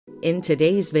In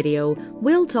today's video,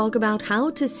 we'll talk about how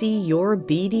to see your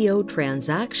BDO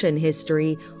transaction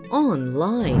history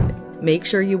online. Make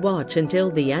sure you watch until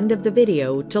the end of the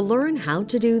video to learn how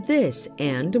to do this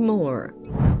and more.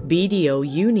 BDO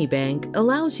Unibank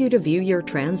allows you to view your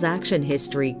transaction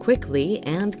history quickly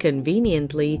and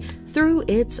conveniently through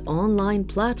its online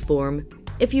platform.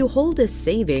 If you hold a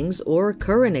savings or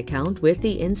current account with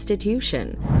the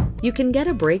institution, you can get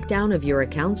a breakdown of your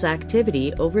account's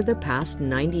activity over the past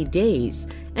 90 days,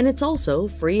 and it's also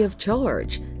free of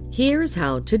charge. Here's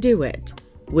how to do it.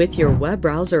 With your web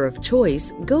browser of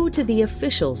choice, go to the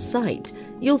official site.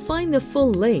 You'll find the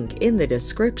full link in the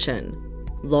description.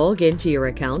 Log into your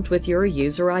account with your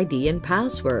user ID and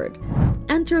password.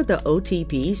 Enter the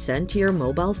OTP sent to your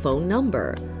mobile phone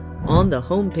number. On the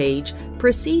home page,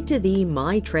 proceed to the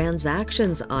My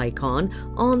Transactions icon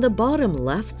on the bottom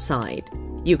left side.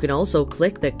 You can also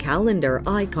click the calendar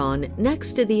icon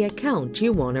next to the account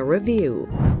you want to review.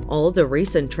 All the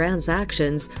recent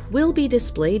transactions will be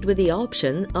displayed with the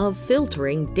option of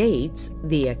filtering dates,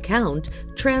 the account,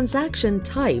 transaction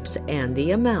types, and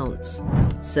the amounts.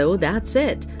 So that's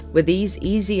it. With these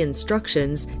easy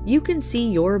instructions, you can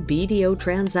see your BDO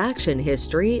transaction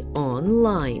history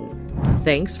online.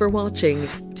 Thanks for watching.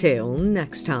 Till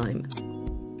next time.